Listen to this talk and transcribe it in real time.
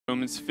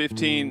Romans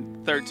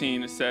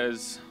 15:13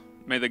 says,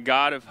 "May the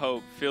God of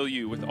hope fill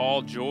you with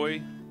all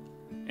joy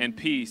and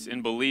peace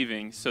in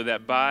believing, so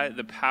that by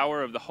the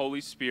power of the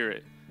Holy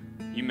Spirit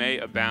you may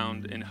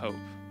abound in hope."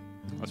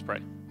 Let's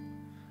pray.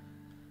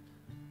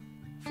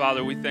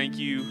 Father, we thank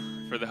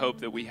you for the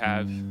hope that we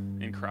have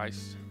in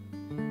Christ.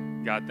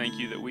 God, thank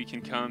you that we can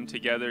come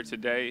together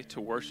today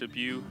to worship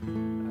you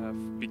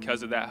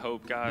because of that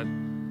hope, God.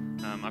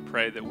 I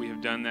pray that we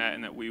have done that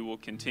and that we will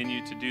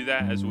continue to do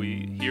that as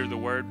we hear the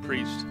word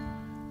preached.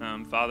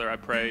 Father, I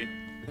pray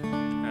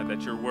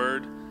that your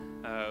word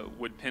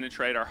would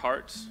penetrate our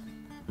hearts,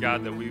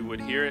 God, that we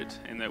would hear it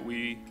and that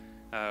we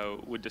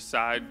would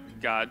decide,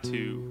 God,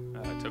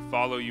 to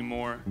follow you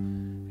more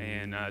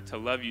and to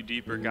love you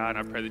deeper, God.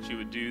 I pray that you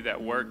would do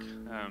that work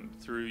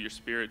through your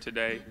Spirit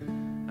today.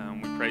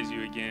 We praise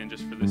you again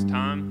just for this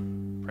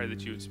time. Pray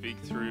that you would speak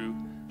through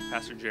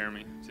Pastor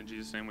Jeremy. It's in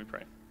Jesus' name we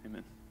pray.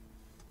 Amen.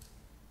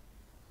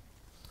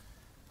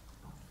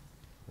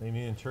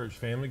 Amen, church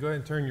family. Go ahead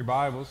and turn your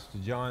Bibles to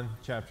John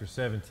chapter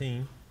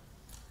 17.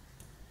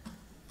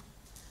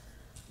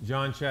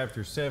 John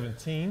chapter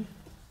 17.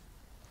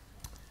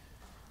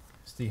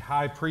 It's the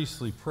high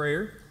priestly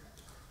prayer.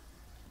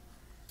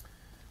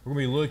 We're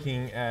going to be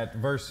looking at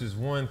verses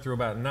 1 through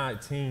about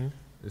 19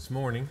 this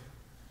morning.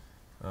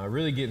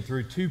 Really getting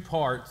through two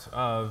parts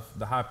of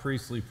the high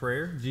priestly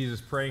prayer.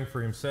 Jesus praying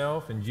for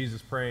himself and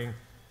Jesus praying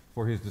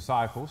for his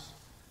disciples.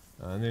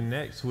 And then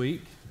next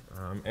week,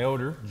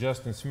 Elder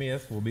Justin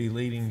Smith will be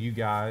leading you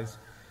guys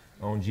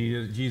on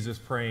Jesus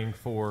praying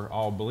for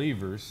all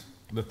believers,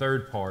 the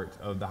third part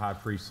of the high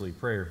priestly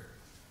prayer.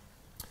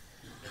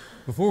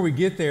 Before we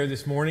get there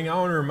this morning, I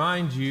want to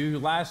remind you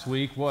last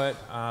week what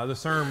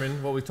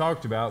we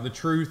talked about, the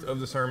truth of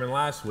the sermon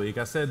last week.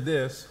 I said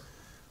this: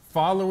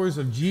 followers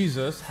of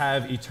Jesus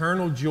have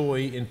eternal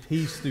joy and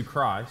peace through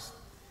Christ,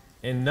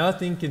 and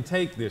nothing can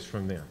take this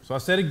from them. So I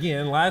said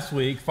again last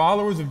week,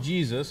 followers of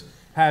Jesus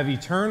have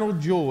eternal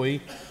joy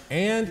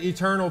and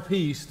eternal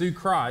peace through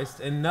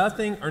Christ, and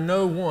nothing or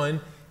no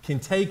one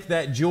can take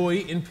that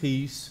joy and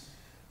peace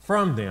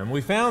from them. We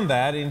found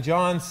that in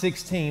John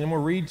 16, and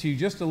we'll read to you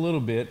just a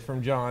little bit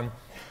from John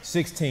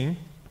 16,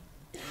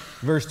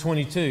 verse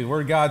 22,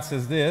 where God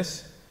says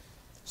this: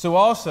 "So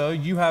also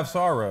you have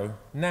sorrow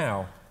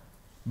now,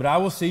 but I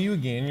will see you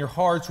again, your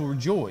hearts will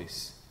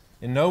rejoice,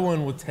 and no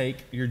one will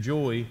take your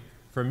joy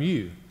from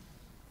you."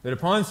 That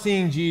upon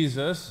seeing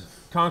Jesus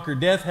conquer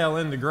death, hell,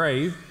 and the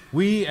grave,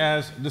 we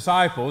as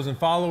disciples and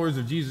followers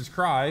of Jesus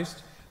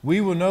Christ, we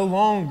will no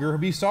longer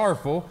be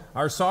sorrowful.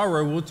 Our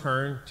sorrow will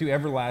turn to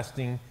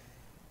everlasting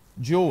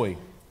joy.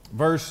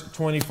 Verse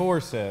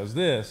 24 says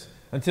this: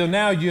 "Until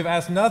now you have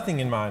asked nothing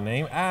in my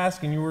name.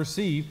 Ask and you will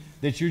receive,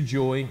 that your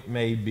joy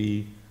may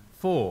be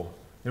full."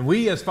 And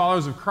we as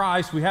followers of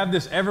Christ, we have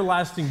this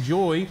everlasting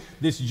joy,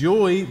 this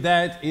joy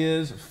that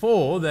is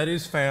full, that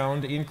is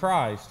found in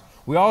Christ.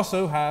 We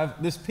also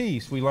have this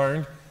peace we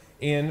learned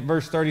in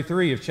verse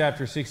 33 of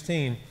chapter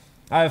 16.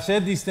 "I have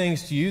said these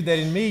things to you, that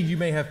in me you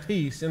may have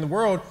peace. In the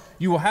world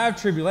you will have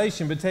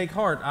tribulation, but take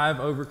heart, I have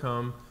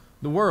overcome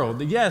the world."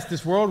 That yes,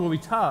 this world will be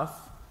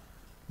tough.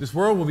 This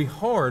world will be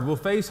hard. We'll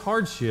face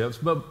hardships,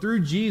 but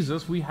through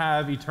Jesus we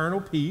have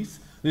eternal peace,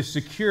 this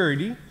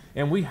security,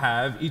 and we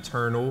have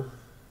eternal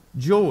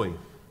joy.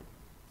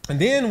 And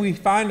then we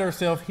find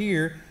ourselves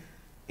here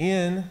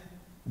in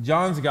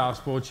John's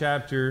Gospel,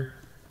 chapter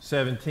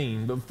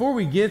 17. But before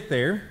we get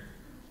there,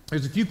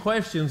 there's a few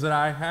questions that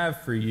I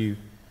have for you.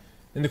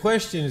 And the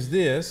question is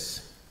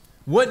this: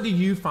 what do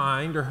you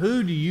find, or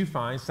who do you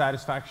find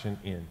satisfaction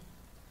in?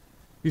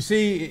 You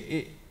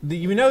see,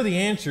 you know the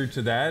answer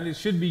to that. It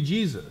should be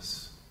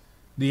Jesus.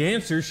 The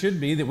answer should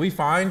be that we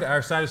find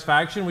our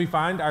satisfaction, we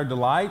find our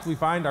delight, we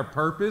find our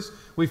purpose,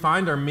 we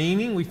find our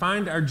meaning, we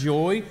find our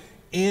joy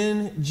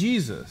in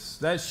Jesus.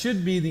 That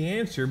should be the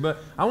answer.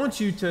 But I want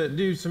you to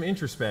do some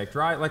introspect,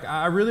 right? Like,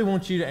 I really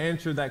want you to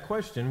answer that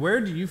question. Where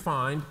do you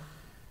find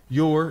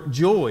your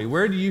joy?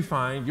 Where do you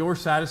find your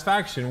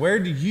satisfaction? Where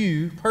do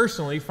you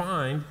personally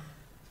find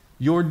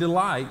your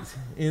delight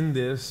in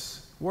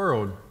this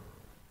world?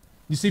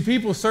 You see,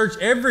 people search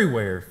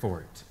everywhere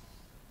for it.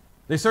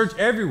 They search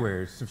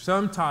everywhere for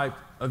some type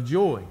of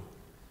joy.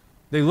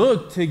 They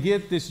look to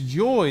get this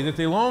joy that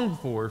they long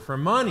for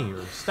from money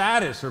or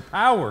status or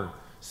power,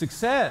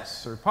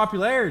 success or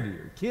popularity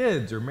or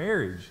kids or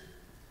marriage.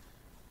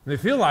 And they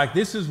feel like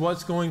this is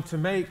what's going to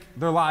make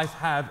their life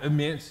have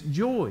immense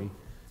joy,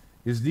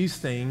 is these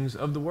things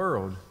of the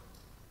world.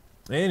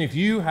 And if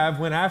you have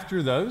went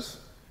after those,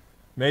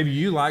 maybe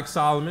you, like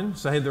Solomon,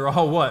 say they're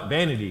all what?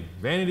 Vanity.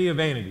 Vanity of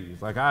vanities.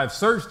 Like, I've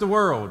searched the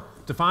world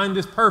to find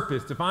this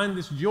purpose, to find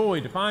this joy,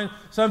 to find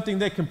something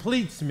that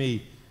completes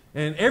me.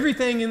 And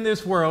everything in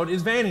this world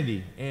is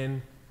vanity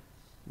and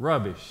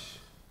rubbish.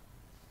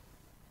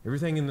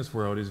 Everything in this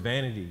world is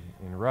vanity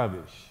and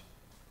rubbish.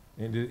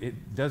 And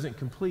it doesn't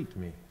complete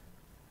me.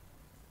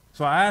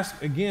 So I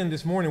ask again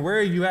this morning, where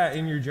are you at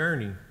in your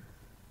journey?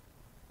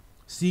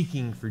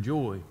 Seeking for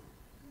joy.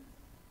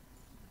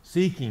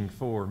 Seeking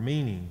for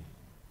meaning.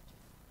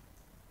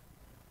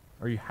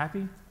 Are you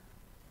happy?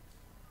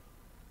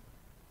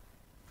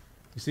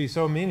 You see,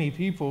 so many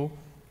people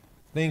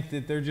think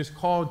that they're just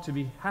called to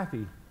be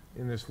happy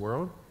in this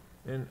world.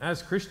 And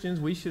as Christians,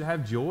 we should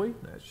have joy.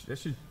 There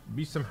should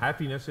be some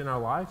happiness in our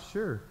life,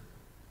 sure.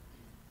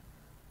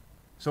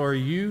 So are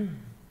you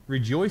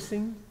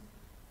rejoicing?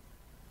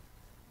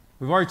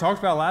 We've already talked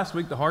about last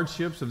week the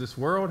hardships of this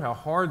world, how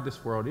hard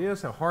this world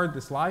is, how hard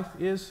this life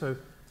is. So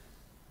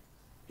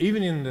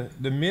even in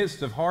the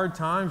midst of hard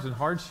times and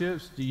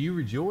hardships, do you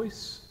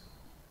rejoice?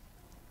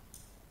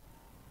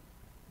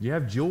 Do you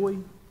have joy?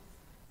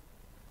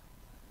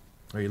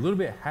 Are you a little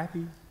bit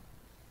happy?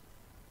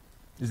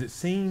 Is it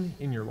seen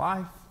in your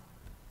life?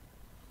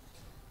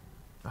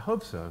 I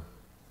hope so.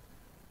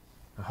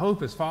 I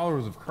hope as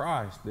followers of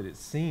Christ that it's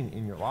seen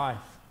in your life,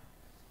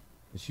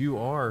 that you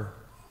are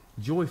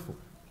joyful,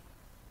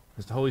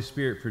 as the Holy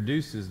Spirit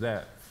produces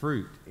that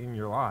fruit in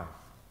your life.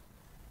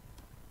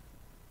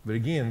 But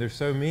again, there's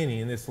so many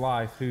in this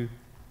life who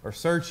are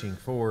searching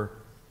for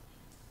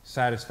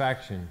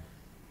satisfaction.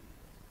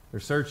 They're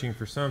searching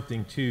for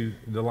something to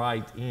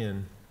delight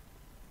in.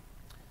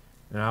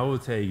 And I will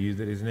tell you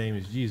that his name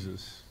is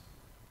Jesus.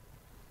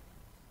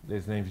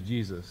 His name is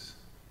Jesus.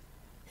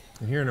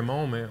 And here in a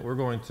moment, we're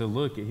going to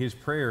look at his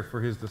prayer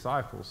for his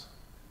disciples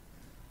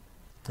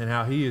and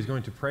how he is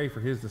going to pray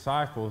for his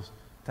disciples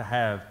to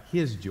have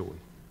his joy.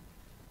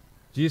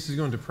 Jesus is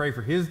going to pray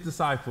for his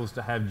disciples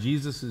to have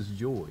Jesus'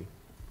 joy.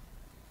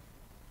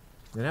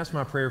 And that's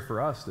my prayer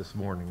for us this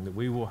morning, that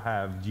we will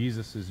have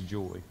Jesus'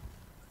 joy.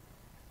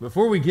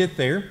 Before we get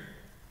there,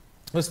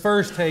 let's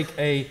first take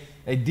a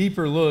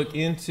deeper look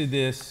into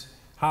this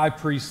high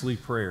priestly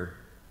prayer.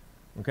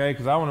 Okay,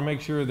 because I want to make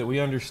sure that we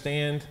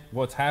understand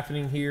what's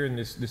happening here in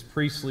this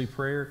priestly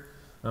prayer.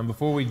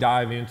 Before we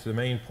dive into the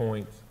main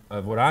point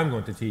of what I'm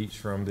going to teach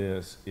from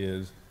this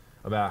is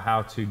about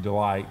how to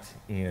delight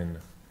in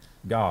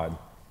God.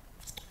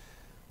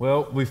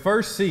 Well, we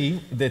first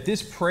see that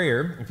this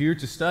prayer, if you were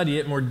to study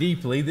it more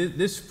deeply,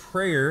 this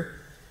prayer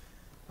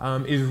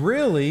is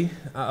really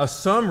a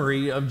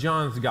summary of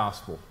John's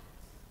gospel.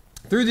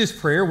 Through this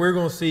prayer, we're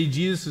going to see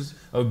Jesus'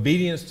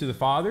 obedience to the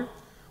Father.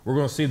 We're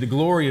going to see the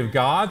glory of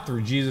God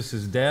through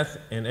Jesus' death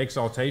and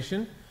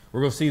exaltation.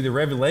 We're going to see the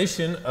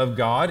revelation of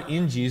God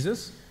in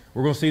Jesus.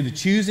 We're going to see the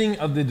choosing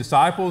of the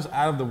disciples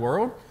out of the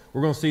world.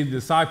 We're going to see the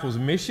disciples'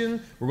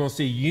 mission. We're going to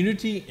see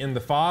unity in the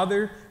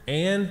Father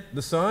and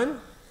the Son.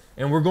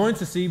 And we're going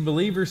to see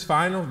believers'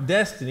 final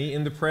destiny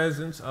in the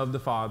presence of the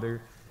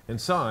Father and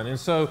Son. And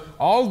so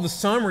all the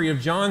summary of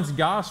John's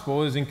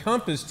gospel is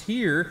encompassed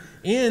here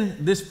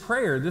in this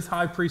prayer, this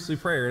high priestly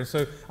prayer. And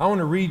so I want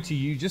to read to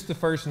you just the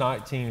first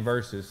 19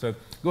 verses. So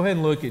go ahead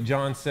and look at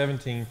John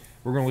 17.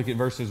 We're going to look at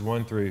verses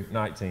 1 through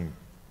 19.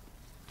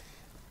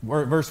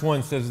 Verse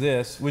 1 says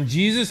this: When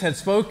Jesus had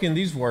spoken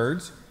these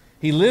words,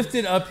 he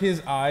lifted up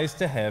his eyes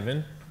to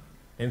heaven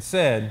and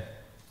said,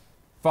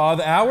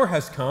 Father, the hour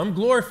has come.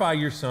 Glorify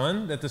your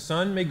Son, that the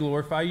Son may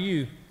glorify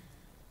you,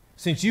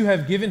 since you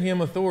have given him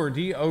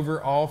authority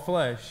over all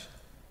flesh,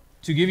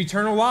 to give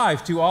eternal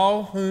life to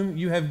all whom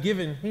you have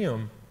given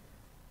him.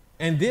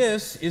 And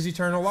this is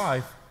eternal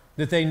life,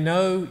 that they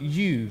know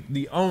you,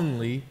 the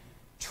only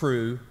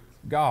true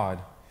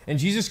God, and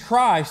Jesus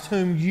Christ,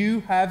 whom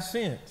you have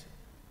sent.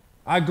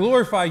 I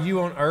glorify you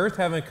on earth,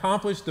 having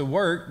accomplished the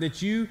work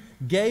that you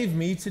gave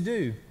me to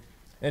do.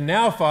 And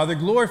now, Father,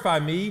 glorify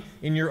me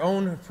in your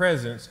own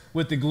presence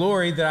with the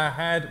glory that I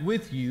had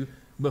with you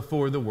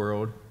before the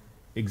world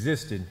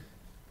existed.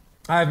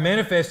 I have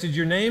manifested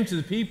your name to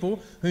the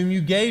people whom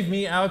you gave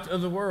me out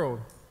of the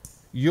world.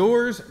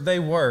 Yours they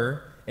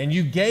were, and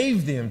you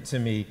gave them to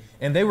me,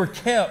 and they were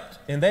kept,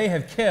 and they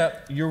have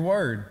kept your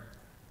word.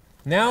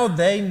 Now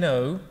they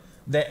know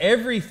that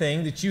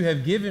everything that you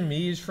have given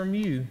me is from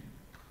you.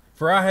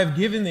 For I have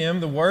given them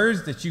the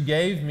words that you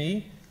gave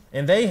me,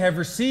 and they have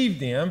received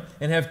them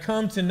and have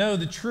come to know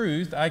the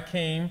truth I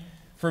came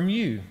from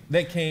you,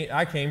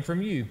 I came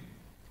from you,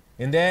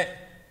 and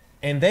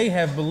they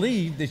have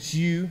believed that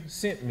you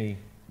sent me.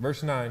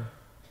 Verse 9.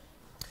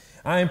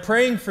 I am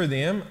praying for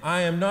them.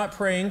 I am not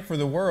praying for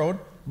the world,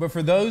 but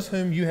for those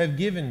whom you have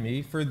given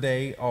me, for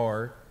they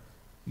are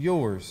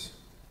yours.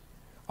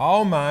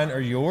 All mine are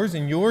yours,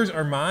 and yours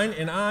are mine,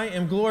 and I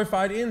am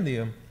glorified in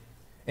them.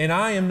 And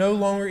I am no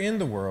longer in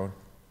the world,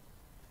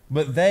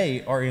 but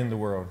they are in the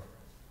world.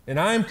 And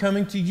I am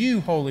coming to you,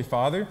 Holy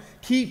Father.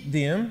 Keep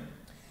them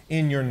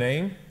in your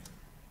name,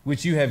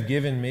 which you have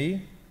given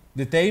me,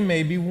 that they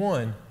may be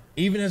one,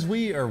 even as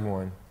we are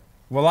one.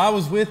 While I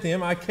was with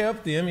them, I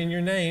kept them in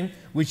your name,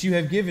 which you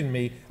have given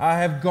me. I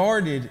have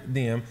guarded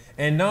them,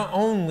 and not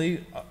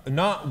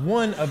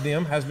one of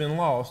them has been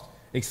lost,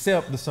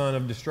 except the son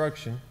of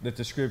destruction, that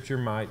the scripture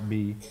might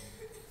be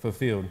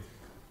fulfilled.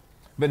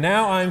 But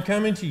now I am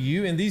coming to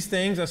you, and these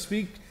things I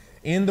speak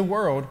in the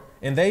world,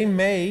 and that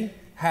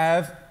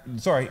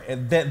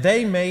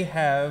they may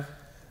have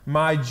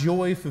my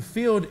joy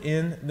fulfilled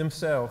in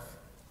themselves.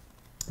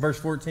 Verse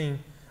 14,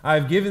 I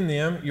have given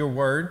them your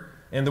word,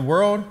 and the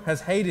world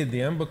has hated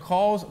them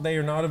because they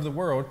are not of the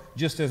world,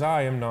 just as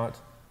I am not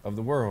of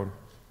the world.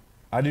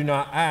 I do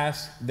not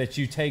ask that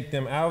you take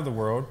them out of the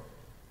world,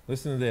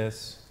 listen to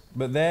this,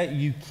 but that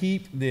you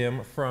keep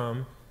them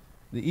from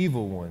the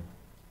evil one.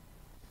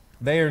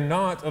 They are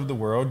not of the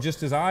world,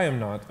 just as I am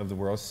not of the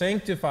world.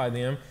 Sanctify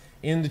them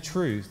in the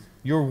truth.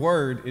 Your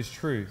word is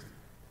truth.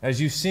 As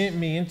you sent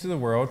me into the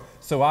world,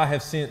 so I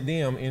have sent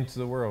them into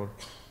the world.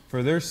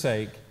 For their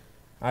sake,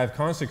 I have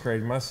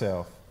consecrated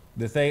myself,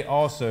 that they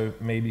also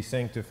may be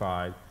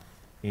sanctified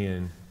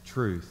in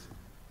truth.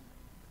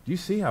 Do you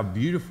see how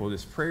beautiful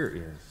this prayer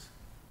is?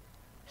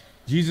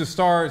 Jesus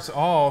starts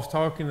off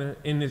talking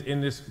in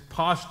this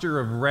posture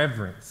of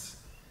reverence.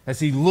 As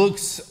he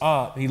looks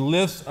up, he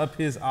lifts up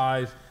his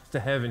eyes to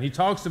heaven. He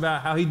talks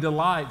about how he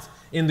delights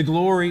in the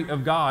glory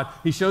of God.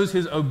 He shows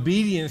his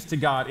obedience to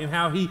God and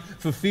how he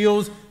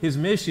fulfills his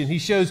mission. He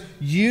shows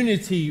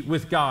unity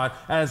with God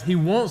as he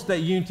wants that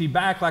unity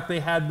back like they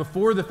had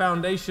before the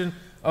foundation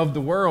of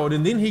the world.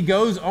 And then he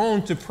goes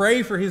on to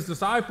pray for his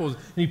disciples.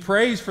 And he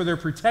prays for their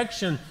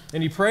protection,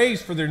 and he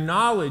prays for their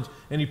knowledge,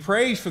 and he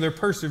prays for their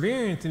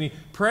perseverance, and he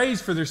prays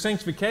for their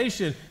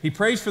sanctification. He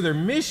prays for their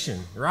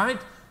mission,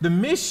 right? The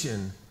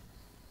mission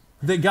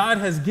that God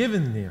has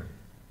given them.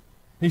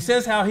 He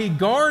says how he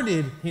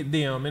guarded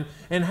them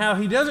and how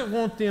he doesn't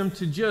want them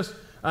to just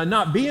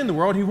not be in the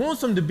world. He wants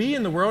them to be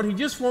in the world. He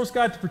just wants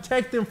God to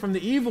protect them from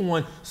the evil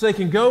one so they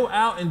can go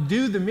out and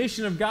do the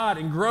mission of God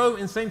and grow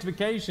in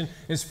sanctification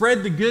and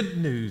spread the good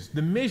news,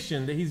 the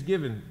mission that he's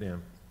given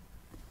them.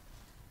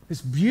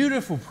 This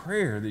beautiful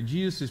prayer that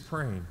Jesus is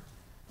praying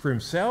for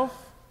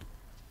himself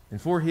and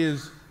for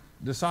his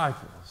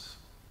disciples.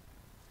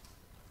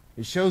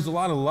 It shows a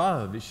lot of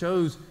love. It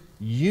shows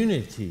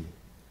unity.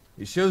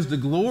 It shows the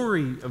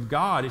glory of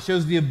God. It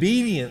shows the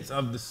obedience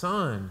of the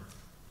Son.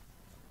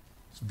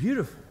 It's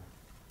beautiful.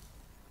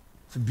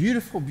 It's a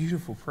beautiful,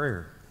 beautiful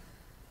prayer.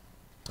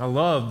 I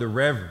love the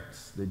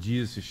reverence that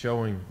Jesus is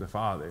showing the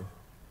Father.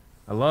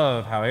 I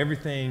love how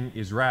everything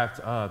is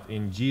wrapped up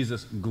in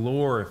Jesus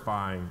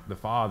glorifying the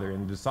Father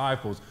and the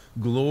disciples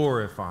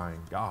glorifying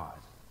God.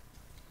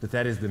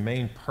 That is the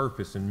main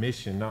purpose and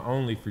mission, not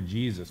only for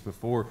Jesus, but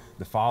for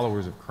the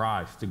followers of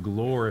Christ, to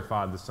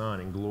glorify the Son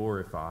and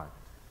glorify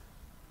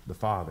the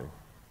Father.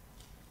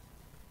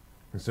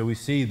 And so we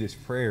see this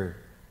prayer.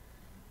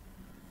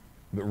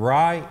 But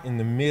right in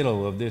the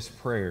middle of this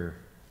prayer,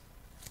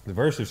 the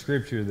verse of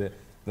Scripture that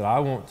I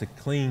want to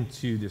cling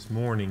to this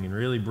morning and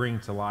really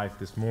bring to life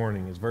this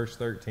morning is verse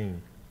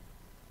 13.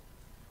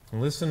 And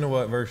listen to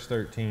what verse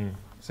 13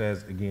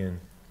 says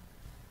again.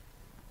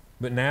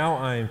 But now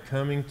I am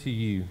coming to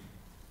you,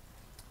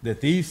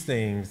 that these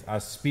things I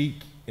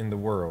speak in the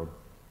world,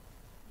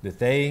 that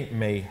they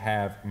may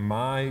have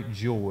my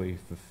joy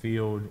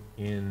fulfilled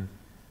in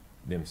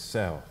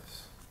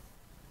themselves.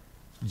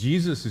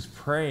 Jesus is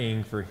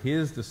praying for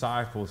his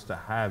disciples to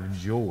have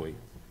joy.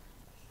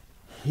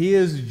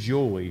 His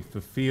joy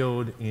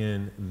fulfilled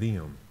in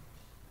them.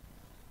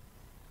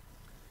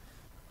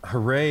 I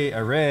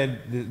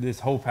read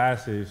this whole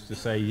passage to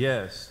say,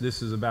 yes,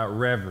 this is about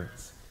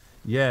reverence.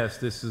 Yes,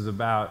 this is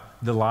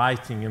about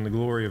delighting in the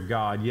glory of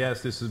God.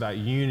 Yes, this is about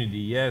unity.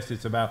 Yes,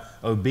 it's about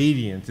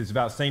obedience. It's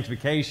about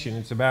sanctification.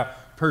 It's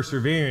about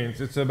perseverance.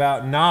 It's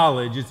about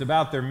knowledge. It's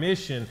about their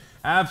mission.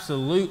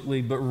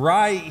 Absolutely. But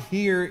right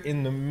here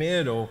in the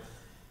middle,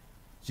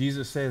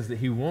 Jesus says that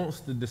he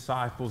wants the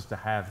disciples to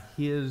have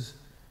his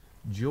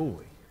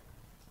joy.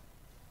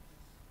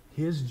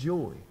 His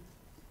joy.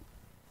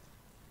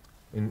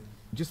 And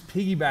just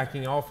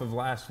piggybacking off of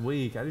last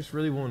week, I just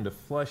really wanted to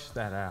flesh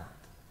that out.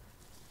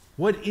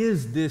 What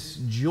is this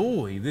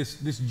joy?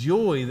 This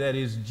joy that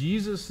is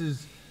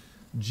Jesus'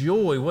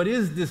 joy? What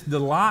is this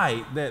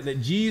delight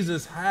that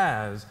Jesus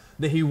has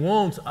that he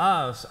wants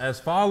us as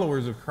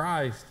followers of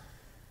Christ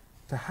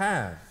to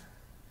have?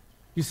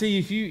 You see,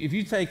 if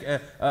you take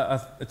a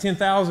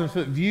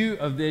 10,000-foot view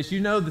of this,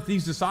 you know that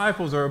these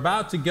disciples are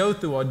about to go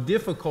through a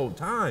difficult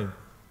time.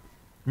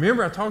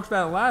 Remember, I talked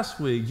about it last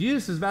week.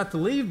 Jesus is about to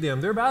leave them.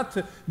 They're about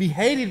to be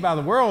hated by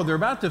the world. They're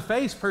about to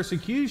face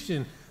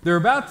persecution. They're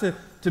about to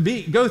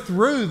go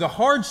through the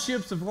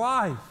hardships of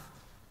life.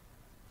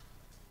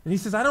 And he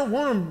says, I don't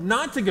want them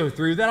not to go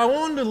through that. I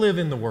want them to live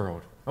in the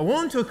world. I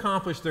want them to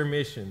accomplish their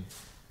mission.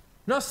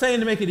 I'm not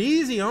saying to make it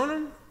easy on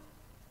them.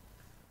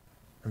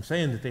 I'm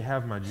saying that they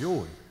have my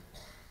joy.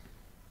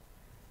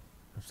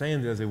 I'm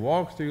saying that as they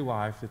walk through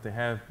life, that they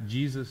have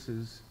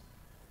Jesus'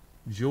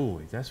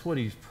 joy. That's what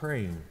he's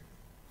praying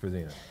for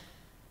them.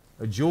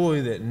 A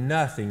joy that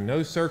nothing,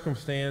 no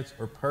circumstance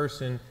or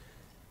person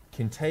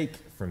can take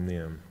from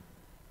them.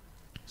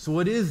 So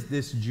what is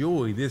this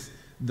joy, this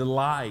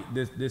delight,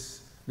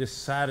 this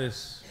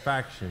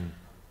satisfaction?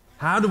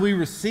 How do we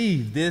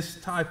receive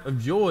this type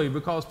of joy?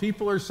 Because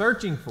people are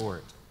searching for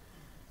it.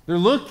 They're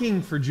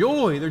looking for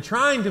joy. They're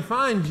trying to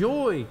find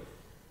joy.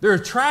 They're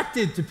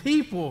attracted to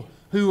people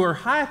who are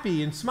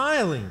happy and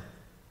smiling.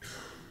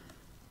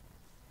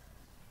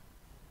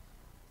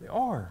 They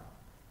are.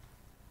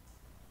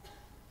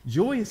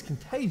 Joy is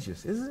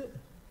contagious, isn't it?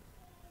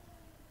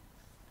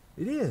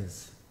 It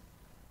is.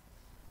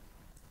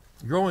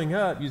 Growing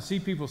up, you'd see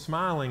people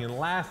smiling and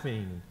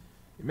laughing.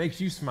 It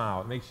makes you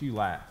smile. It makes you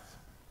laugh.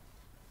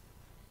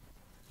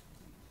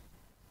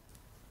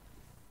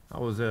 I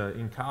was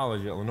in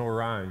college at Lenore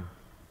Ryan,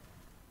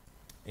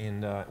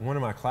 and one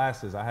of my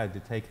classes, I had to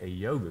take a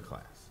yoga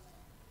class.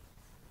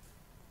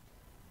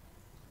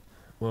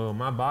 Well,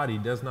 my body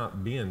does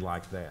not bend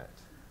like that.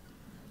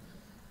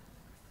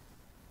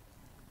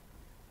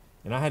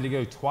 And I had to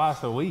go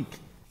twice a week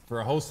for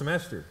a whole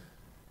semester.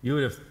 You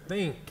would have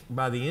think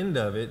by the end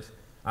of it,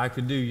 I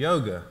could do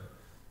yoga.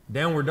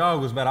 Downward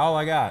dog was about all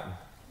I got.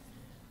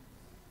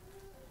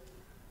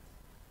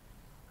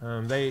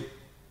 They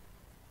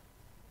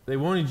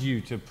wanted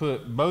you to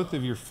put both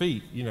of your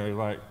feet,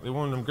 like they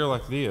wanted them to go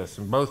like this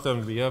and both of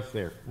them to be up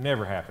there.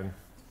 Never happened,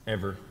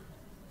 ever.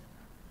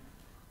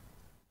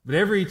 But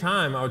every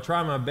time I would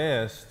try my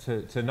best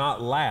to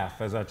not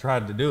laugh as I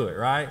tried to do it,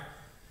 right?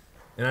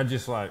 And I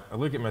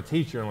look at my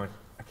teacher and I'm like,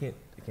 I can't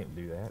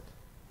do that.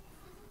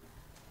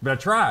 But I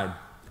tried.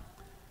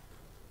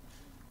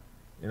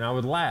 And I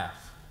would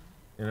laugh.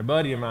 And a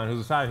buddy of mine who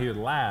was beside me, he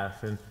would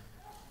laugh. And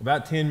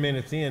about 10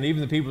 minutes in,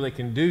 even the people that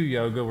can do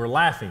yoga were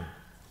laughing,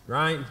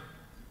 right?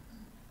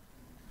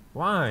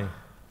 Why?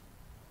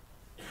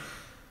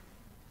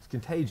 It's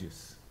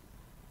contagious.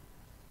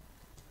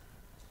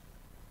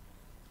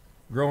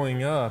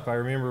 Growing up, I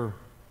remember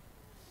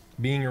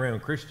being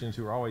around Christians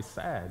who were always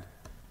sad.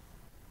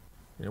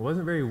 And it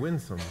wasn't very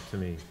winsome to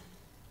me. It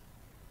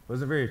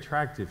wasn't very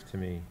attractive to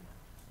me.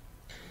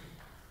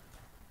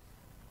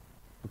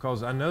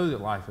 Because I know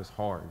that life is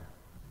hard.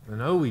 I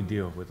know we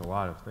deal with a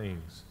lot of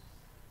things.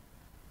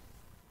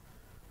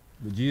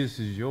 But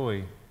Jesus'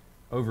 joy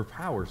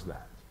overpowers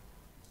that.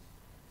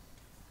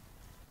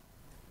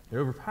 It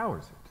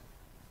overpowers it.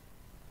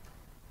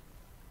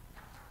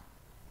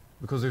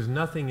 Because there's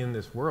nothing in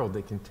this world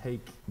that can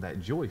take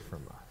that joy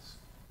from us,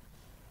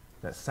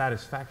 that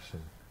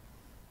satisfaction,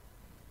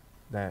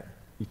 that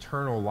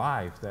eternal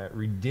life, that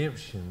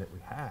redemption that we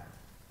have.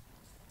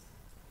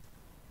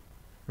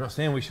 I'm not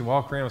saying we should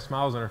walk around with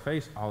smiles on our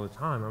face all the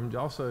time. I'm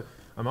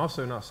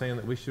also not saying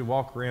that we should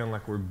walk around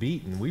like we're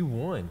beaten. We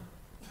won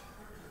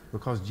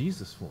because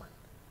Jesus won.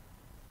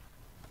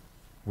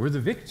 We're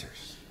the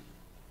victors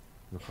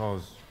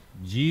because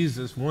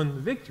Jesus won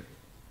the victory.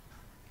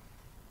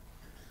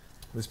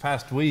 This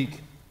past week,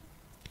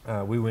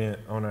 we went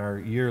on our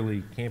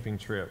yearly camping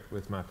trip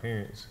with my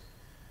parents,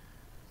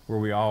 where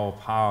we all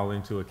pile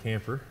into a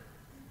camper,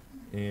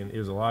 and it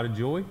was a lot of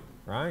joy,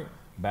 right?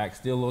 Back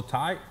still a little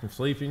tight from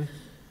sleeping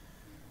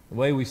the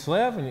way we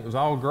slept, and it was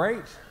all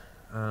great.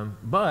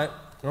 But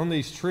on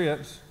these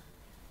trips,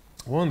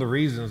 one of the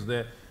reasons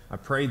that I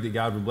prayed that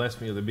God would bless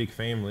me with a big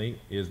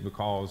family is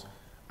because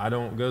I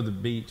don't go to the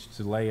beach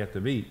to lay at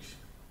the beach.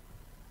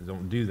 I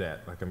don't do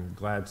that. Like, I'm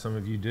glad some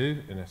of you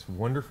do, and that's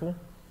wonderful.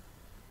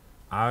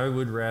 I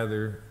would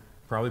rather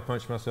probably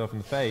punch myself in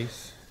the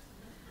face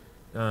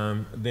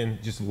than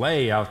just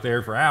lay out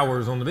there for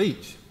hours on the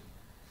beach.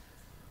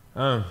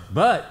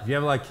 But if you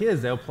have like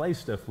kids, they'll play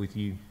stuff with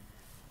you.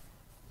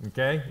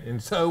 Okay?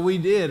 And so we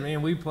did,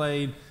 man. We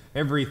played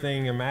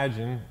everything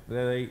imagined.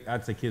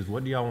 I'd say, kids,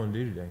 what do y'all want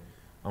to do today?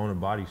 I want a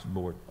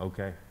bodyboard.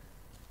 Okay.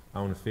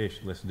 I want to fish.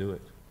 Let's do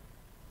it.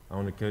 I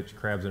want to catch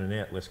crabs in a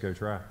net. Let's go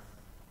try.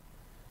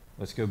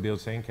 Let's go build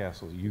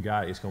sandcastles. You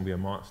got it. It's going to be a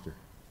monster.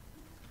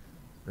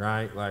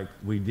 Right? Like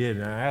we did.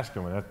 And I asked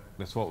them,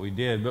 that's what we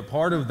did. But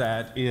part of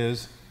that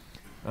is,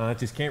 at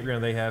this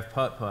campground, they have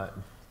putt-putt.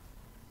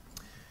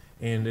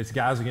 And it's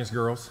guys against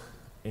girls.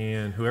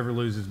 And whoever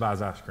loses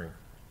buys ice cream.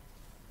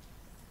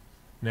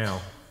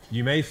 Now,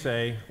 you may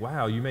say,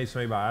 wow, you made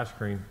somebody buy ice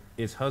cream.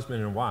 It's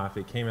husband and wife.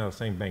 It came out of the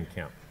same bank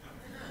account.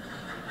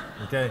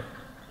 Okay?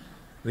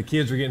 The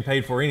kids were getting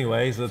paid for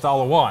anyway, so it's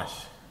all a wash.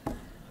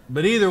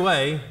 But either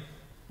way,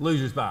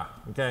 losers buy,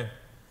 okay?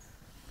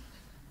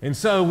 And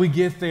so we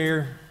get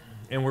there,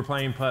 and we're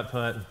playing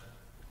putt-putt,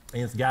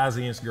 and it's guys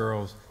against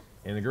girls,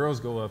 and the girls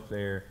go up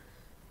there,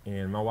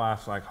 and my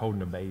wife's like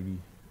holding a baby,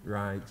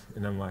 right?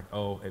 And I'm like,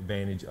 oh,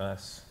 advantage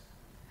us.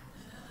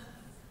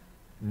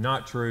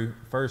 Not true.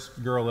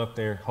 First girl up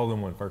there, hole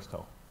in one, first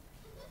hole.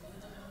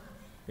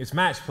 It's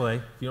match play.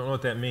 If you don't know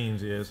what that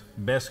means, is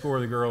best score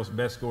of the girls,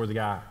 best score of the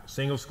guy.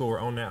 Single score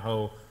on that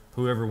hole.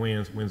 Whoever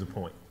wins a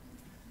point.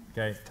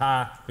 Okay?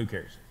 Tie, who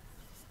cares?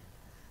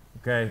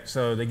 Okay,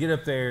 so they get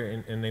up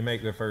there and they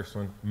make their first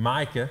one.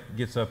 Micah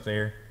gets up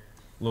there,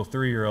 little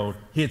 3-year-old,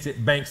 hits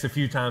it, banks a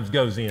few times,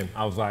 goes in.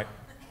 I was like,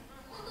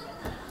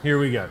 here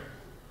we go.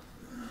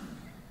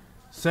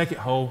 Second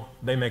hole,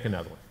 they make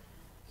another one.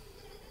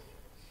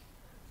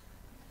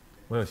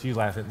 Well, she's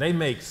laughing. They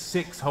make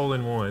 6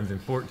 hole-in-ones in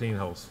 14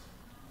 holes.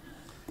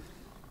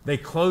 They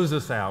close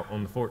us out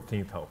on the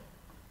 14th hole.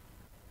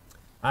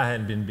 I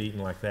hadn't been beaten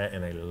like that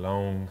in a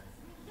long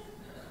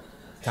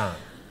time.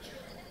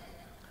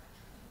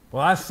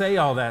 Well, I say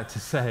all that to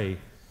say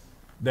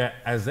that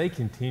as they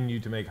continue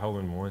to make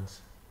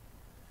hole-in-ones,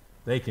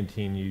 they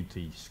continue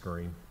to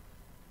scream.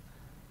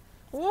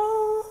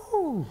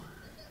 Woo!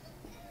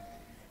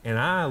 And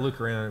I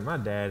look around, and my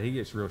dad, he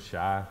gets real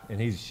shy,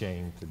 and he's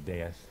ashamed to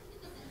death.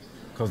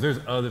 Because there's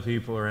other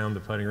people around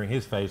the putting green.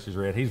 His face is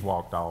red. He's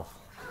walked off.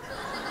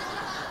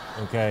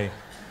 Okay?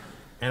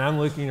 And I'm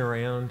looking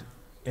around,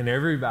 and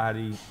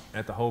everybody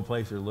at the whole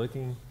place are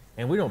looking,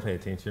 And we don't pay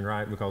attention,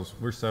 right? Because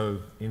we're so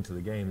into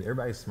the game that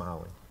everybody's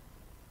smiling.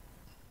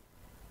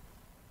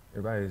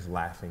 Everybody's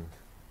laughing.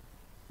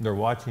 They're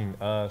watching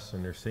us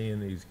and they're seeing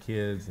these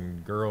kids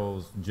and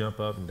girls jump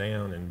up and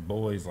down and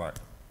boys like,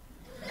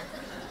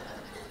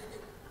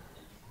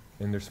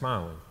 and they're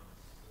smiling.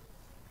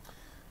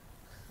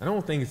 I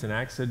don't think it's an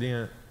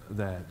accident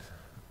that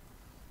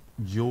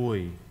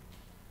joy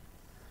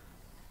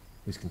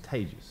is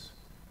contagious.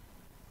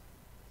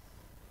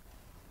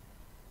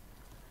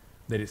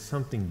 That it's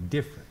something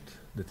different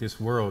that this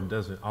world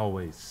doesn't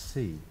always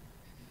see.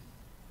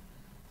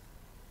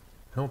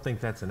 I don't think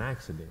that's an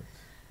accident.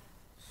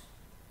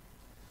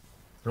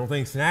 I don't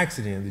think it's an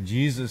accident that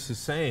Jesus is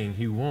saying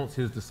he wants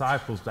his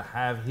disciples to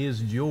have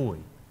his joy.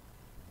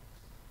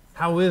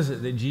 How is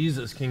it that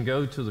Jesus can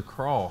go to the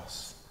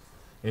cross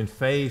and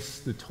face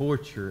the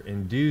torture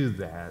and do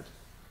that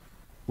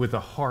with a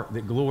heart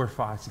that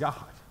glorifies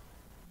God?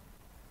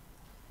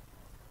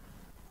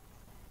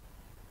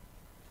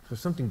 There's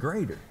something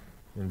greater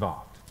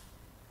involved.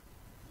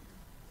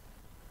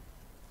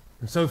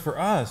 And so for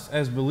us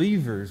as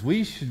believers,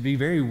 we should be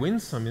very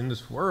winsome in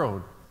this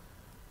world,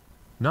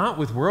 not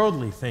with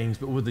worldly things,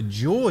 but with a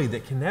joy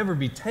that can never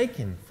be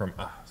taken from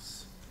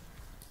us.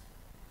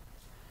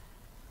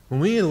 When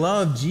we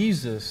love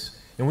Jesus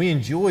and we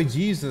enjoy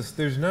Jesus,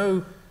 there's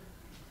no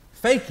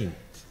faking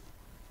it.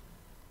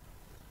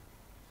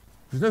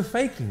 There's no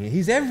faking it.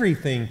 He's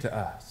everything to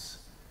us.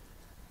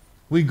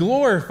 We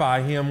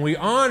glorify him, we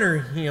honor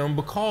him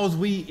because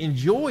we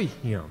enjoy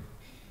him.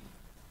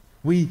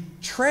 We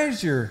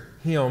treasure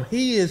him.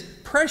 He is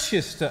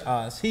precious to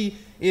us. He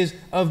is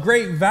of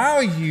great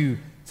value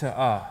to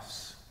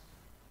us.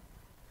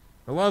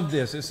 I love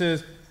this. It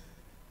says,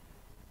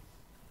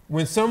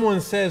 when someone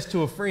says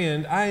to a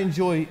friend, I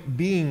enjoy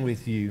being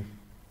with you,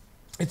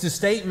 it's a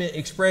statement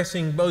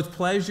expressing both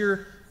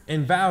pleasure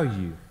and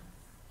value.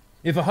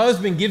 If a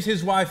husband gives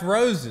his wife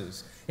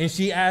roses and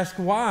she asks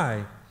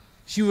why,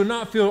 she will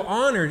not feel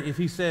honored if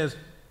he says,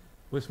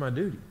 well, it's my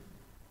duty.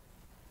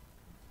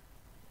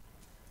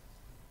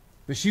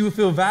 But she will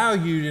feel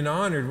valued and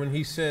honored when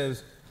he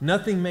says,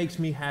 nothing makes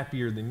me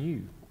happier than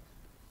you.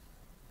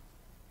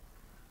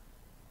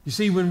 You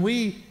see, when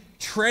we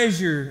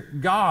treasure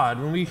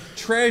God, when we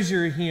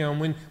treasure him,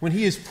 when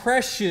he is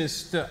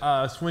precious to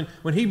us, when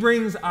he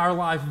brings our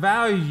life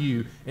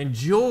value and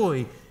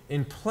joy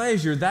and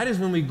pleasure, that is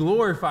when we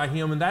glorify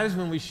him, and that is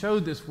when we show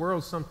this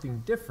world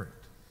something different.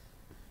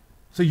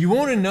 So you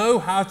want to know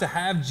how to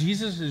have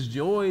Jesus'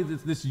 joy,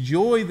 this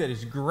joy that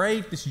is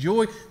great, this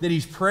joy that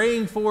he's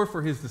praying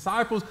for his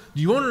disciples?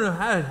 Do you want to know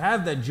how to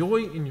have that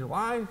joy in your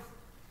life?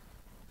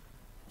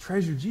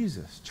 Treasure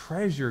Jesus.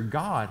 Treasure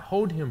God.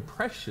 Hold him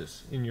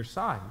precious in your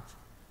sight.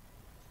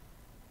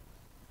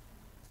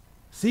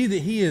 See that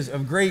he is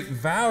of great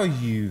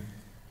value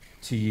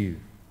to you.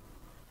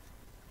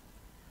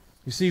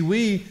 You see,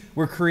 we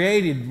were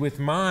created with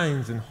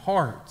minds and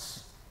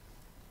hearts.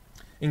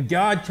 And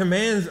God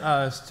commands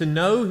us to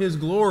know his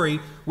glory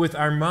with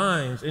our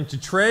minds and to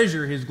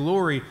treasure his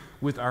glory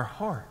with our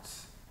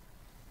hearts.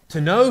 To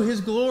know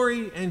his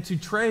glory and to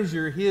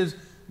treasure his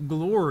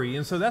glory.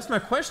 And so that's my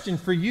question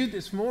for you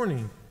this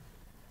morning.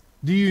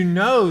 Do you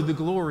know the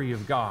glory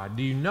of God?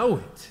 Do you know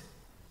it?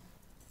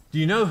 Do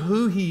you know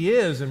who he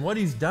is and what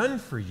he's done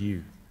for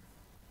you?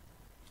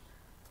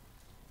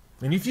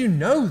 And if you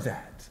know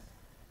that,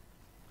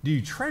 do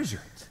you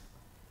treasure it?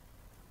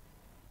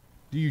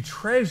 Do you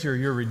treasure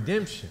your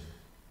redemption?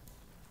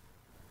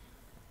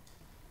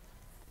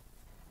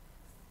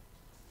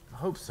 I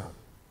hope so.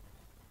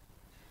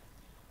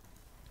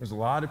 There's a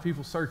lot of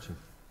people searching.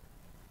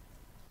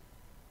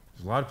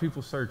 There's a lot of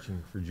people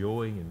searching for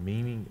joy and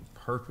meaning and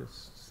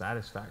purpose,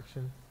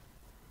 satisfaction.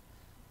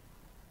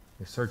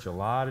 They search a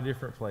lot of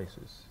different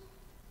places.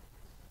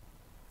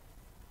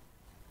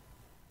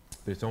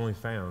 But it's only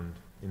found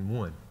in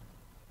one.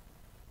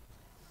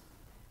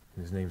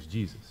 And his name's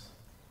Jesus.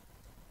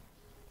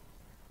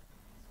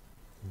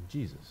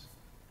 Jesus.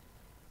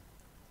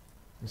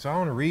 And so I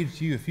want to read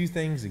to you a few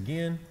things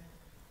again.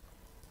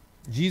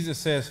 Jesus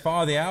says,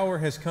 Father, the hour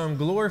has come,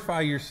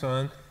 glorify your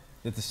Son,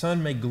 that the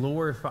Son may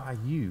glorify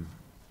you.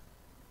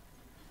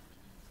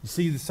 You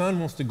see, the Son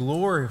wants to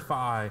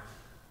glorify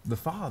the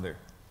Father.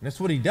 And that's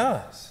what he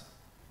does.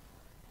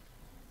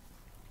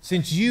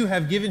 Since you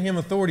have given him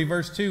authority,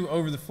 verse 2,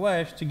 over the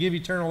flesh, to give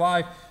eternal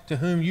life to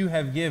whom you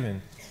have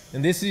given.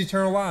 And this is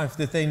eternal life,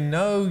 that they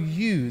know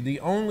you, the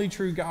only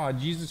true God,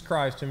 Jesus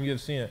Christ, whom you have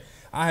sent.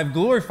 I have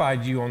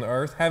glorified you on the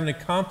earth, having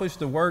accomplished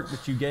the work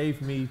that you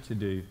gave me to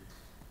do.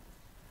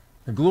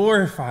 I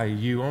glorify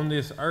you on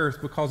this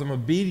earth because I'm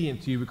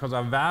obedient to you, because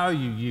I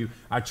value you,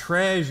 I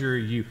treasure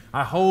you,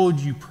 I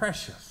hold you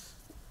precious.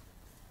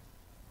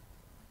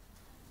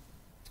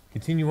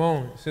 Continue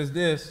on. It says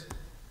this,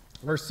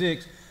 verse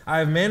 6, I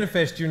have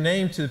manifested your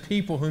name to the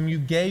people whom you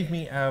gave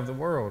me out of the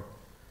world.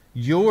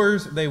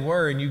 Yours they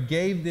were, and you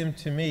gave them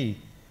to me,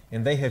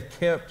 and they have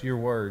kept your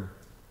word.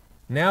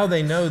 Now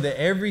they know that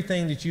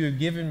everything that you have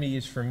given me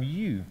is from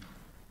you.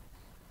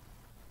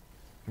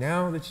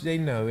 Now that they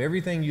know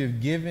everything you have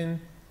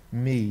given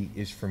me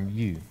is from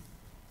you.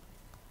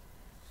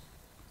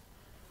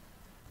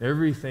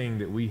 Everything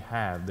that we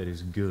have that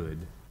is good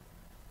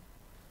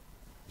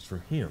is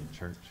from him,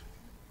 church.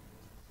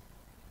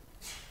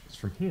 It's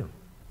from him.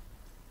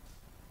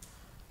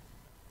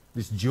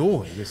 This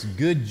joy, this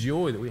good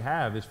joy that we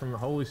have is from the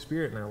Holy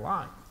Spirit in our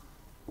life.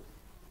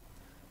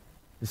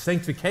 The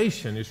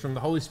sanctification is from the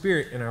Holy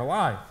Spirit in our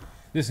life.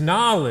 This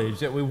knowledge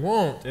that we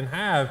want and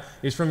have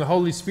is from the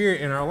Holy Spirit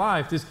in our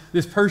life.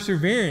 This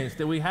perseverance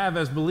that we have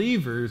as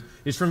believers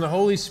is from the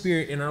Holy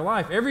Spirit in our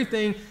life.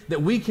 Everything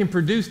that we can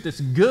produce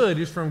that's good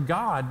is from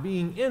God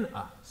being in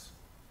us,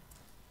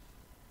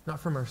 not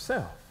from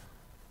ourselves.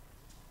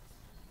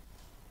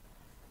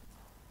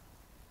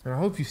 And I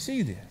hope you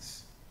see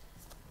this.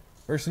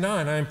 Verse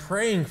 9, I am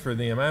praying for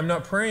them. I am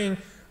not praying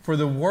for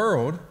the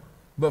world,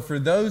 but for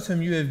those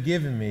whom you have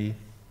given me,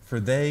 for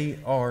they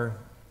are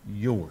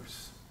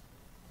yours.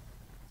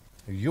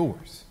 They're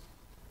yours.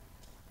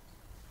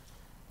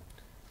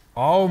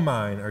 All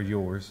mine are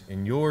yours,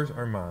 and yours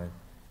are mine,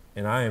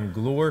 and I am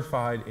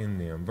glorified in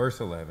them. Verse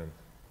 11,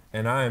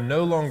 and I am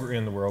no longer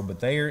in the world, but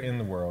they are in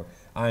the world.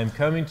 I am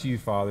coming to you,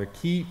 Father.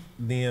 Keep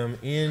them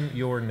in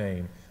your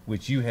name,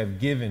 which you have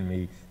given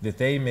me, that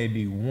they may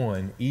be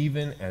one,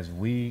 even as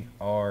we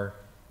are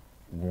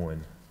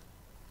one.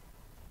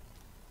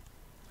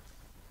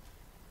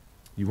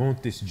 You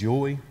want this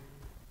joy?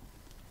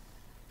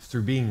 It's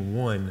through being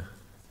one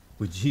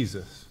with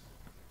Jesus,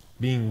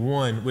 being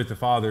one with the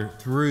Father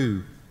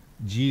through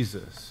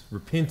Jesus,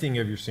 repenting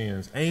of your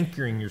sins,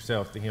 anchoring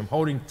yourself to him,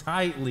 holding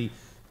tightly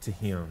to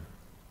him,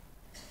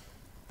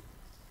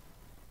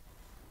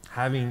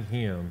 having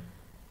him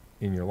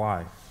in your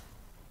life.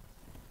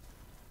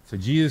 So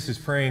Jesus is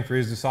praying for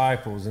his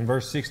disciples in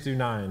verse 6 through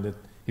 9 that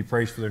he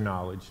prays for their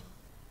knowledge.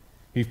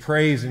 He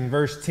prays in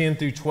verse 10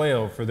 through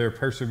 12 for their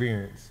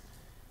perseverance.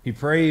 He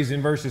prays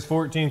in verses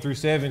 14 through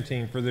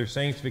 17 for their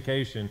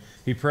sanctification.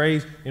 He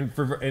prays in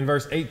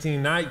verse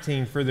 18,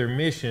 19 for their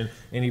mission.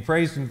 And he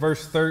prays in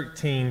verse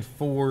 13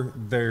 for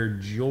their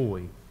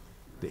joy,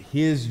 that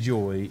his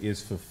joy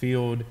is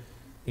fulfilled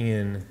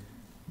in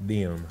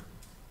them.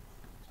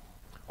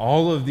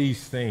 All of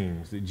these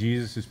things that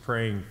Jesus is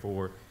praying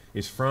for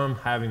is from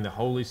having the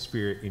Holy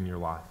Spirit in your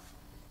life.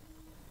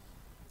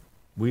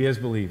 We as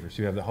believers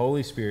who have the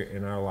Holy Spirit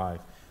in our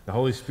life, the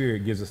Holy Spirit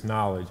gives us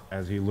knowledge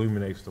as he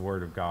illuminates the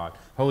Word of God.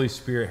 Holy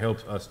Spirit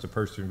helps us to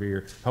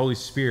persevere. The Holy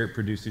Spirit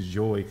produces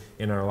joy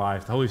in our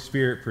life. The Holy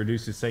Spirit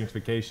produces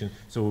sanctification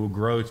so we'll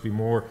grow to be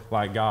more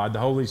like God. The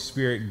Holy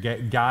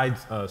Spirit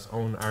guides us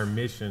on our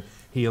mission.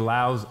 He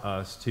allows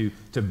us to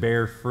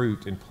bear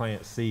fruit and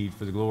plant seed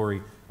for the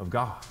glory of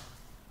God.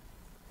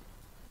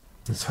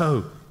 And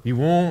so, you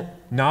want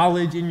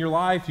knowledge in your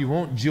life, you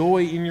want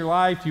joy in your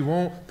life, you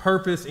want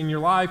purpose in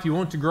your life, you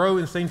want to grow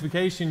in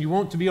sanctification, you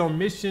want to be on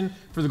mission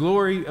for the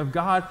glory of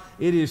God.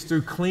 It is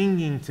through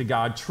clinging to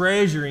God,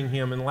 treasuring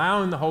him, and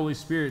allowing the Holy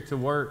Spirit to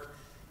work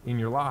in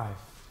your life.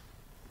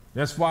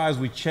 That's why as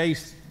we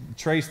trace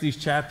these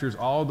chapters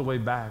all the way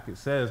back, it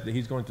says that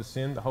he's going to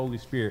send the Holy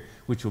Spirit,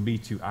 which will be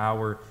to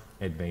our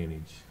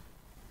advantage.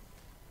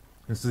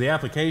 And so the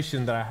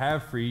application that I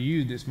have for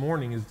you this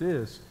morning is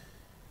this.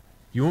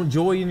 You want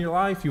joy in your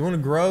life? You want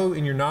to grow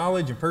in your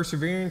knowledge and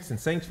perseverance and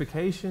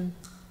sanctification?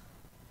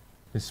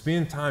 Then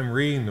spend time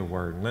reading the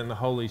Word and letting the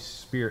Holy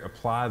Spirit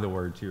apply the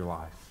Word to your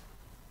life.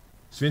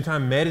 Spend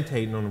time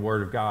meditating on the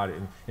Word of God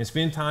and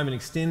spend time in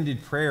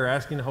extended prayer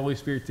asking the Holy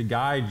Spirit to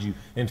guide you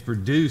and to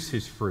produce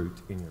his fruit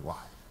in your life.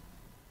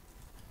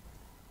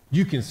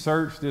 You can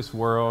search this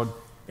world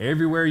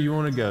everywhere you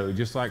want to go,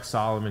 just like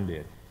Solomon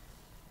did.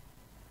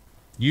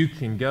 You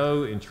can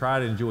go and try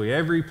to enjoy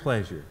every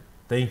pleasure,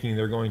 thinking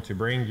they're going to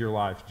bring your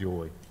life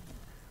joy.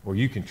 Or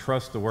you can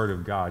trust the Word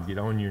of God, get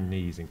on your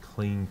knees and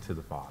cling to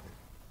the Father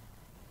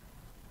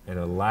and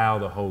allow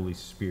the Holy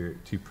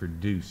Spirit to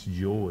produce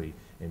joy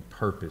and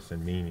purpose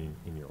and meaning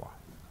in your life.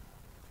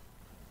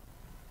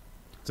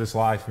 This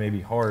life may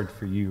be hard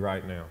for you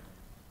right now.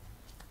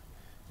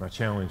 My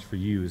challenge for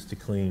you is to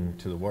cling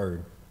to the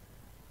Word,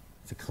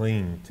 to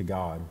cling to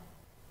God.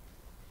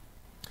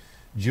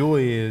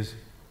 Joy is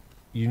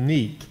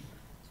unique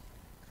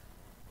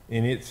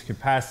in its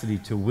capacity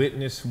to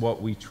witness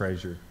what we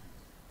treasure.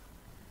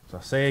 So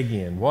I'll say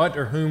again, what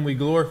or whom we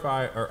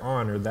glorify or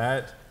honor,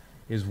 that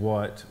is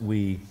what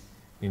we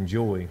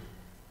enjoy.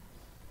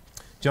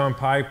 John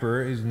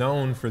Piper is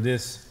known for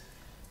this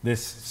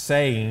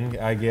saying,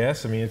 I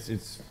guess. I mean,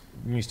 it's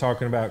when he's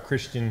talking about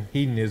Christian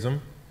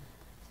hedonism.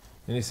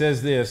 And he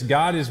says this: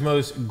 God is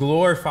most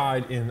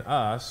glorified in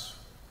us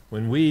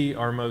when we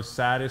are most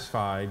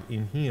satisfied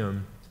in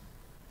him.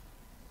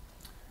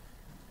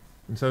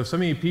 And so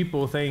many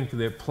people think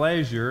that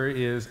pleasure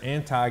is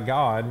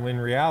anti-God, when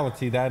in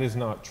reality that is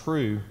not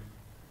true.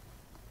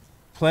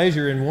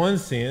 Pleasure, in one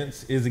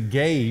sense, is a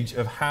gauge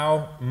of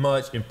how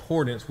much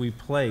importance we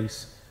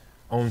place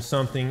on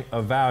something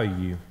of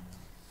value.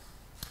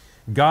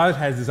 God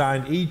has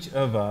designed each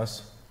of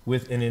us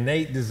with an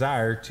innate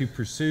desire to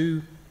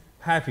pursue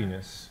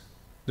happiness.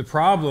 The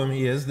problem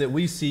is that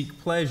we seek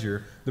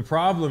pleasure. The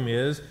problem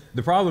is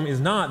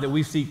not that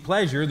we seek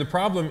pleasure. The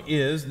problem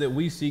is that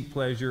we seek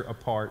pleasure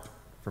apart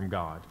from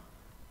God.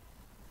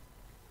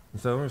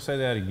 And so let me say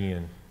that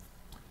again.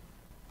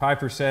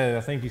 Piper said,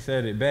 I think he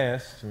said it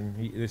best,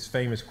 this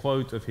famous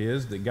quote of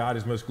his, that God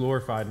is most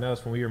glorified in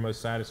us when we are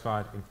most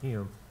satisfied in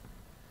Him.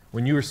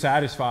 When you are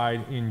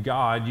satisfied in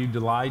God, you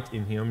delight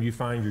in Him, you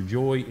find your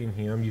joy in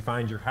Him, you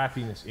find your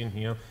happiness in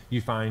Him, you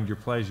find your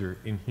pleasure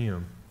in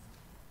Him.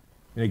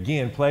 And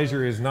again,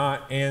 pleasure is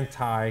not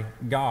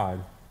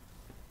anti-God.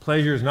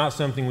 Pleasure is not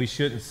something we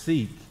shouldn't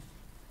seek.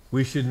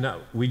 We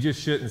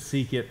just shouldn't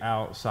seek it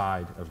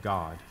outside of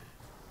God.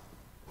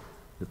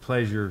 The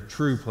pleasure,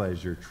 true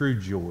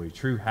joy,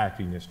 true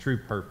happiness, true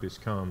purpose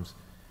comes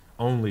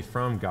only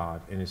from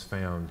God and is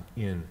found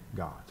in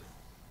God.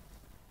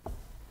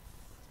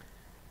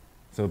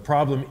 So the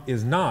problem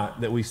is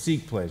not that we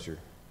seek pleasure.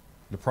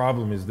 The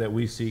problem is that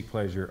we seek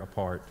pleasure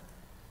apart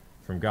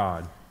from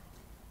God.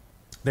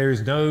 There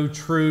is no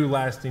true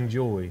lasting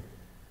joy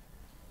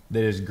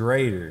that is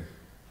greater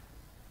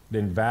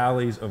than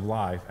valleys of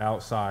life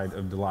outside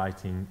of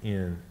delighting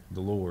in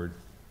the Lord.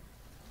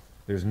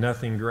 There's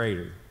nothing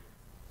greater.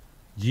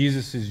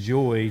 Jesus'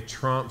 joy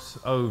trumps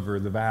over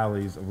the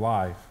valleys of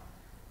life.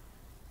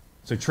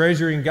 So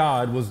treasuring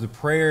God was the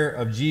prayer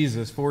of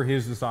Jesus for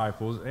His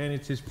disciples, and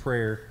it's His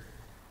prayer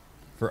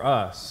for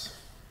us.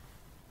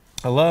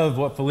 I love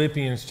what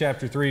Philippians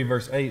chapter 3,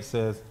 verse 8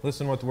 says.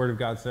 Listen to what the Word of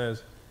God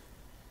says.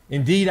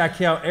 Indeed, I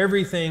count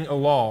everything a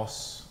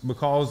loss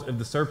because of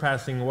the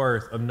surpassing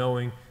worth of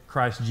knowing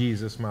Christ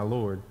Jesus my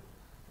Lord.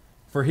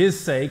 For His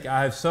sake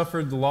I have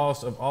suffered the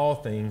loss of all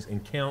things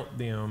and count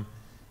them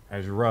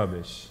as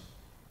rubbish,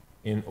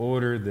 in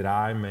order that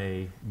I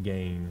may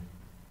gain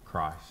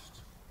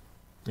Christ.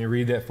 Let me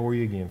read that for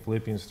you again,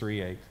 Philippians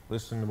 3:8.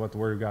 Listen to what the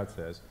Word of God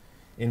says.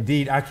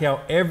 Indeed, I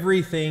count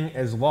everything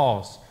as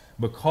loss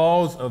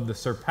because of the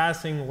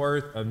surpassing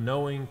worth of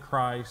knowing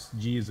Christ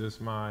Jesus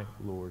my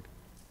Lord.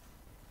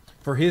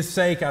 For His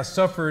sake I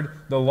suffered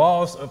the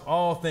loss of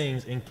all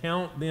things and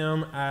count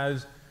them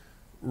as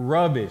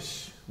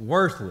rubbish,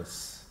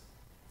 worthless,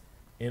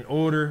 in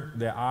order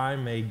that I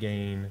may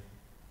gain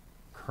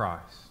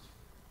Christ.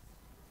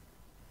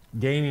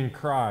 Gaining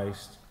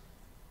Christ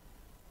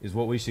is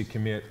what we should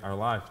commit our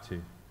life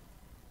to.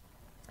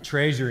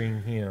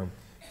 Treasuring Him,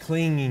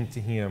 clinging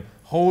to Him,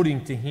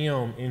 holding to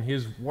Him in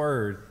His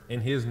Word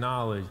and His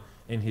knowledge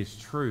and His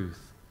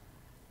truth.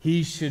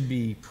 He should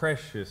be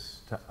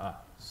precious to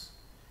us.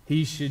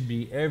 He should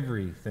be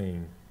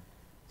everything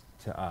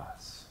to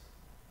us.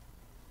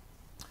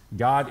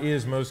 God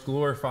is most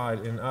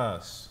glorified in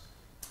us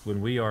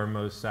when we are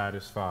most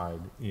satisfied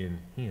in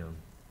Him.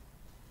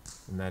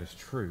 And that is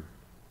true.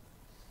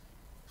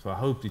 So I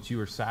hope that you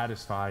are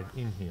satisfied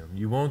in Him.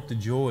 You want the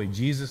joy,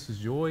 Jesus'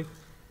 joy?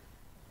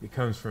 It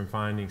comes from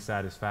finding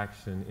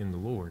satisfaction in the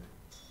Lord,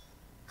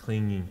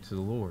 clinging to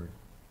the Lord.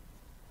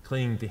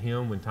 Clinging to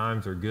Him when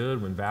times are good,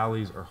 when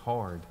valleys are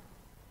hard.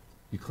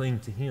 You cling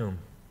to Him.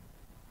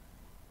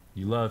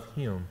 You love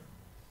Him.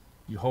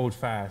 You hold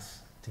fast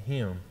to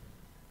Him.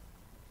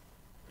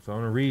 So I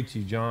want to read to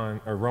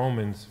you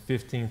Romans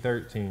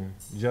 15:13.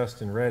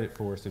 Justin read it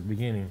for us at the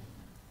beginning.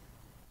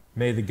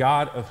 May the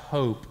God of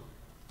hope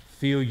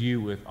fill you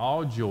with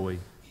all joy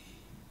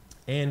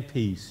and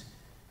peace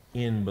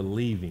in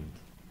believing.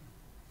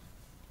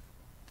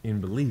 In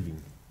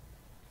believing.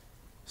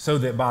 So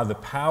that by the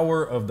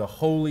power of the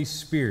Holy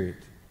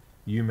Spirit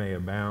you may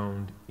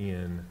abound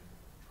in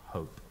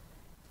hope.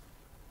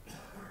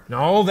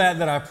 Now all that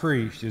I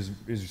preached is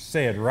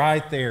said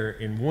right there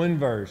in one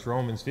verse,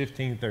 Romans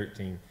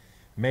 15:13.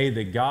 May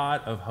the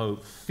God of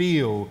hope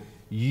fill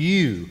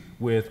you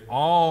with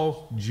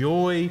all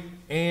joy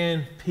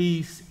and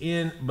peace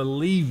in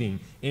believing,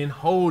 in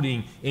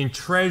holding, in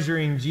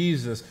treasuring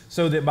Jesus,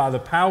 so that by the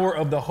power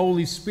of the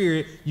Holy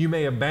Spirit you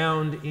may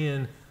abound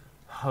in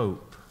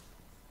hope.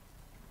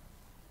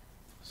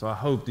 So I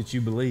hope that you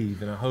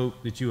believe, and I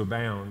hope that you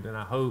abound, and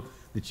I hope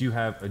that you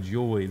have a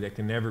joy that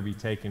can never be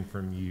taken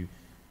from you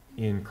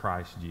in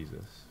Christ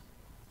Jesus.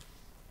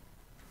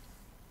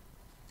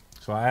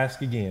 So I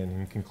ask again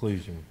in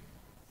conclusion,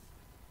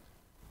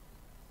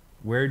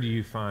 where do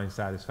you find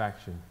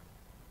satisfaction?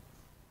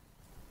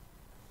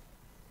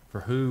 For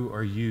who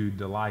are you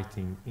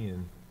delighting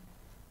in?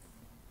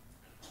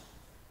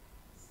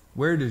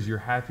 Where does your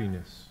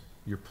happiness,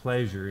 your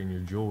pleasure, and your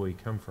joy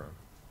come from?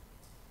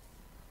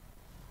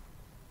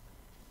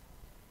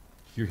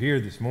 If you're here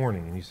this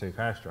morning and you say,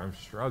 Pastor, I'm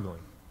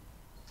struggling.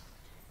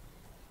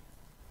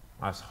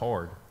 That's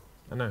hard.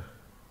 I know.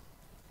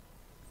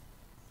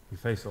 We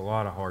face a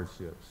lot of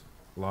hardships,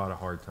 a lot of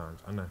hard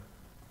times. I know.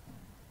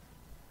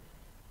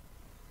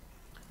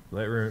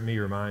 Let me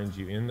remind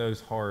you, in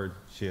those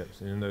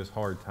hardships and in those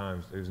hard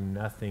times, there's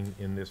nothing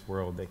in this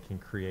world that can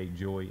create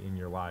joy in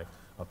your life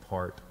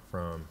apart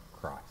from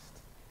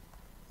Christ.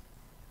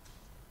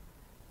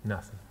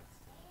 Nothing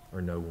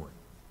or no one.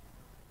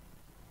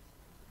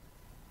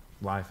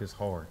 Life is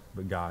hard,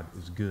 but God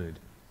is good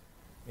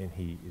and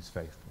He is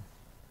faithful.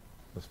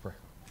 Let's pray.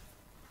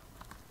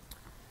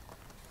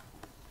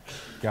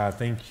 God,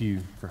 thank you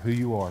for who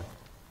you are.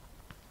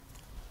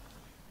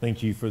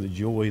 Thank you for the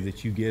joy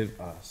that you give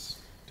us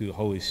through the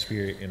Holy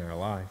Spirit in our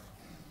life.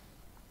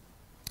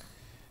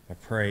 I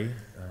pray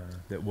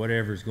that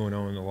whatever's going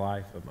on in the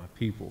life of my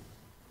people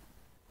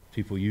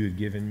you have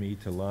given me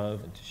to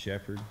love and to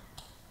shepherd,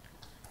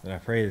 and I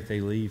pray that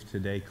they leave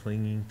today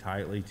clinging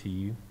tightly to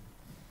you,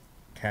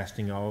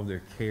 casting all of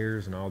their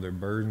cares and all their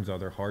burdens, all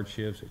their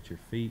hardships at your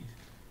feet,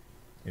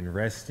 and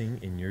resting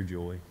in your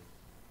joy,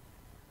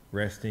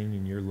 resting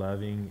in your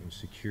loving and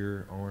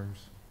secure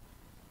arms,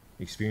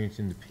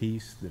 experiencing the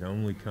peace that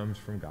only comes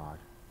from God.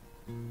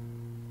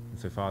 And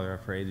so, Father, I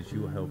pray that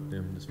you will help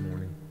them this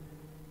morning.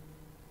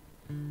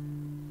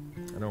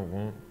 I don't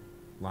want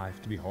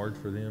life to be hard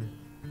for them,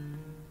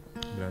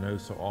 but I know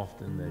so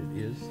often that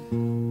it is.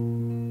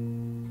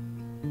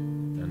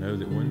 I know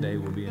that one day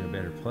we'll be in a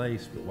better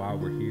place, but while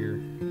we're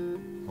here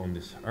on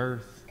this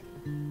earth,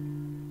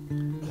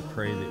 I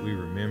pray that we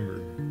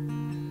remember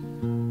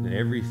that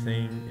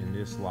everything in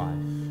this life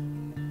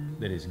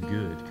that is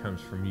good comes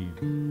from you.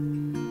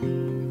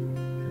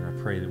 And I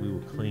pray that we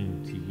will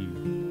cling to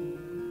you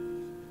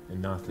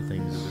and not the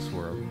things of this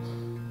world.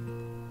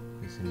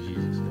 It's in Jesus'